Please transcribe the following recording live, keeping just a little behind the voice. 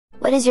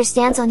What is your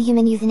stance on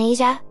human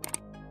euthanasia?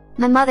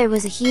 My mother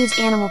was a huge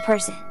animal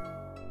person.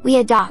 We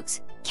had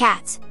dogs,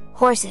 cats,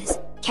 horses,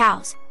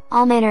 cows,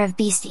 all manner of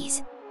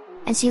beasties.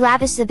 And she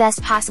lavished the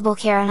best possible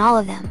care on all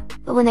of them,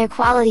 but when their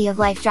quality of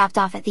life dropped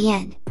off at the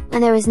end,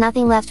 when there was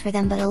nothing left for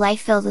them but a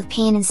life filled with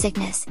pain and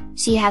sickness,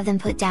 she'd have them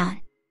put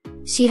down.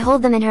 She'd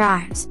hold them in her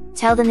arms,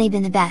 tell them they'd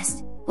been the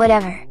best,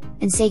 whatever,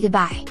 and say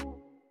goodbye.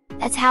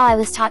 That's how I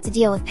was taught to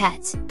deal with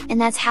pets,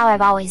 and that's how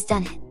I've always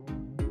done it.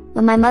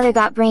 When my mother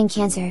got brain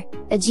cancer,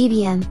 a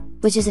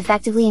GBM, which is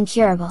effectively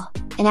incurable,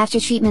 and after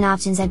treatment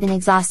options had been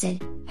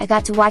exhausted, I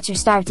got to watch her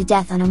starve to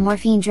death on a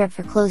morphine drip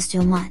for close to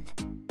a month.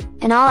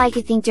 And all I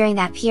could think during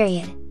that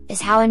period,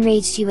 is how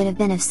enraged she would have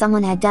been if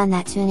someone had done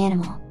that to an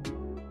animal.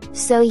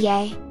 So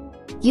yay!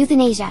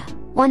 Euthanasia,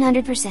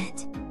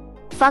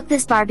 100%. Fuck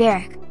this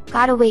barbaric,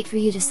 gotta wait for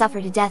you to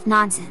suffer to death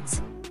nonsense.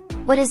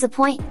 What is the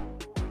point?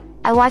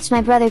 I watched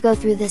my brother go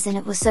through this and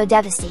it was so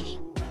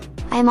devastating.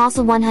 I am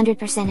also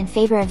 100% in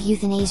favor of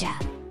euthanasia,